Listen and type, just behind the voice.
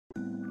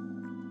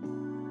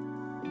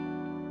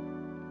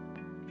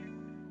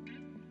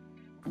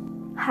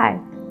Hi,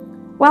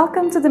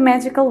 welcome to the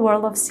magical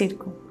world of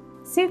Circu.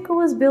 Circu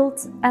was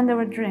built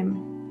under a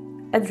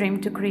dream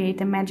to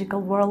create a magical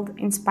world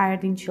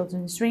inspired in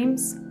children's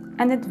dreams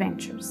and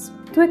adventures.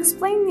 To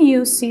explain to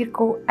you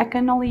Circu, I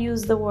can only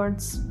use the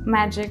words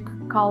magic,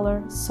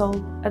 color,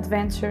 soul,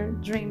 adventure,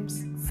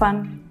 dreams,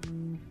 fun.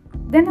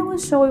 Then I will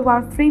show you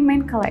our three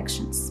main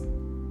collections.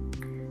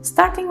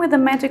 Starting with the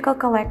magical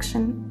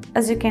collection,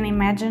 as you can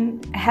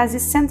imagine, has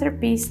its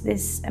centerpiece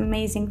this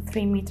amazing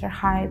 3-meter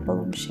high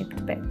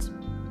balloon-shaped bed.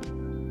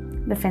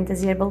 The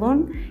Fantasia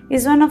balloon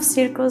is one of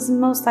Circu's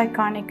most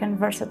iconic and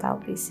versatile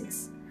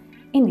pieces.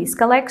 In this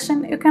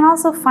collection, you can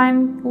also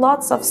find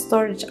lots of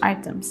storage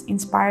items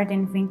inspired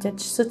in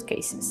vintage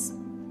suitcases.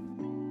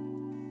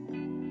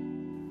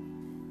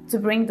 To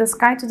bring the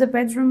sky to the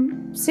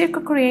bedroom,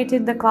 Circu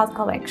created the Cloud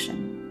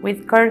collection.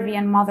 With curvy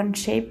and modern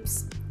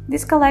shapes,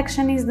 this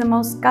collection is the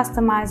most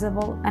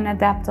customizable and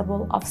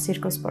adaptable of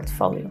Circu's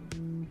portfolio.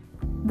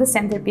 The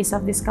centerpiece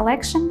of this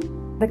collection,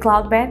 the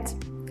Cloud bed,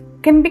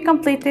 can be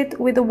completed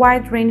with a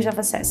wide range of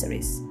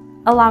accessories,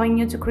 allowing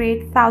you to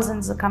create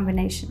thousands of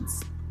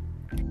combinations.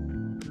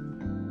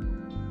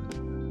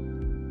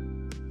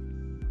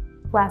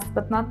 Last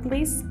but not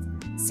least,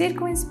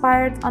 Circu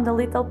inspired on the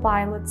Little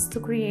Pilots to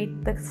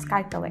create the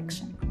Sky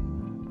collection.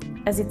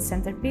 As its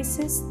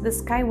centerpieces, the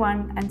Sky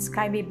 1 and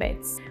Sky B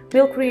beds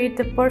will create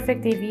the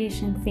perfect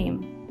aviation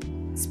theme,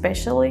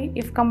 especially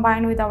if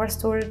combined with our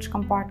storage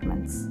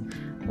compartments,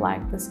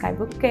 like the Sky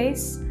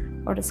bookcase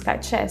or the Sky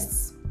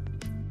chests.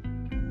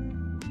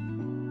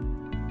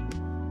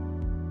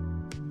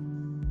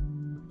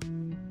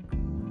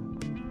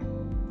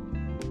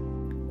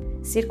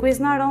 Circu is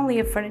not only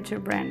a furniture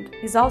brand,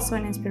 it's also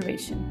an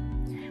inspiration.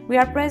 We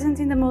are present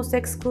in the most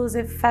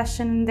exclusive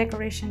fashion and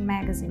decoration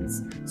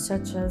magazines,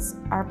 such as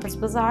Harper's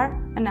Bazaar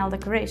and Elle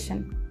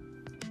Decoration.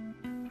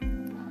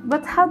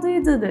 But how do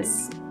you do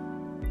this?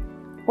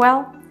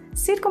 Well,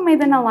 Circu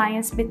made an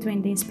alliance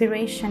between the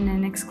inspiration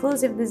and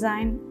exclusive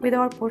design with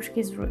our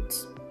Portuguese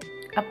roots.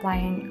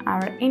 Applying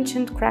our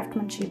ancient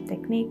craftsmanship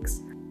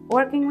techniques,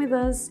 working with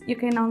us, you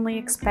can only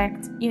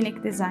expect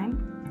unique design,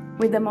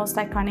 with the most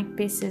iconic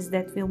pieces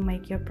that will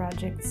make your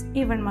projects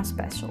even more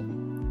special.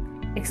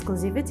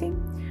 Exclusivity.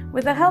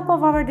 With the help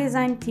of our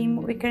design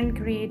team, we can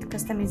create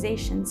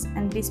customizations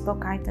and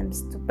bespoke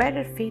items to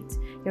better fit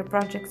your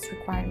project's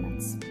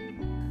requirements.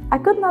 I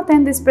could not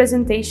end this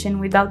presentation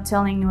without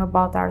telling you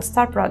about our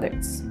star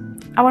products.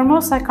 Our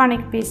most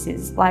iconic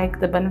pieces like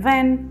the Bun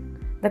Van,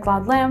 the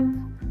Cloud Lamp,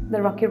 the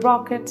Rocky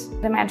Rocket,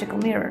 the Magical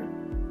Mirror.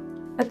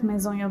 At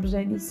Maison &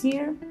 Objet this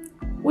year,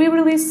 we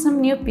released some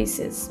new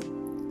pieces.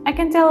 I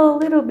can tell a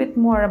little bit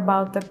more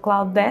about the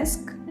Cloud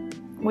Desk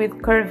with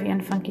curvy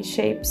and funky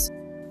shapes.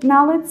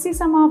 Now let's see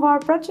some of our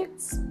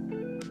projects.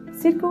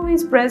 Circu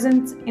is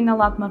present in a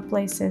lot more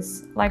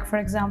places, like for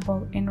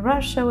example in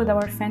Russia with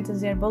our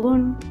Fantasia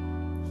balloon,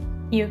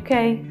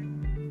 UK,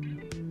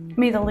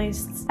 Middle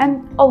East,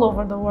 and all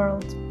over the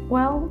world.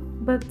 Well,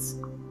 but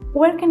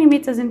where can you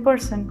meet us in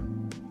person?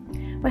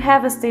 We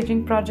have a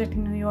staging project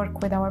in New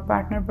York with our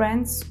partner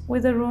brands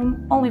with a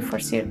room only for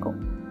Circu,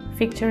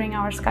 featuring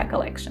our Sky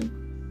collection.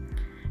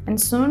 And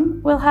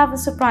soon we'll have a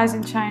surprise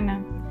in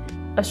China,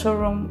 a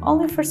showroom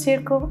only for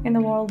Circu in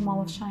the World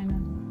Mall of China.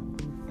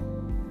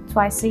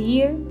 Twice a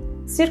year,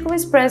 Circu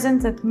is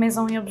present at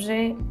Maison &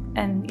 Objet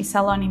and I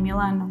Saloni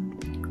Milano,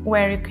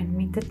 where you can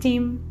meet the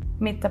team,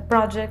 meet the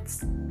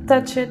projects,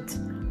 touch it,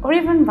 or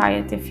even buy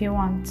it if you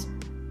want.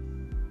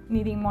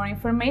 Needing more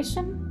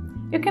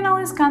information? You can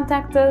always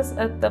contact us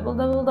at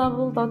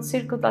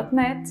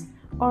www.circu.net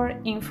or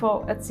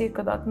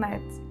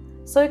info@circu.net,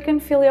 so you can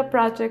fill your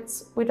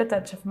projects with a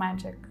touch of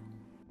magic.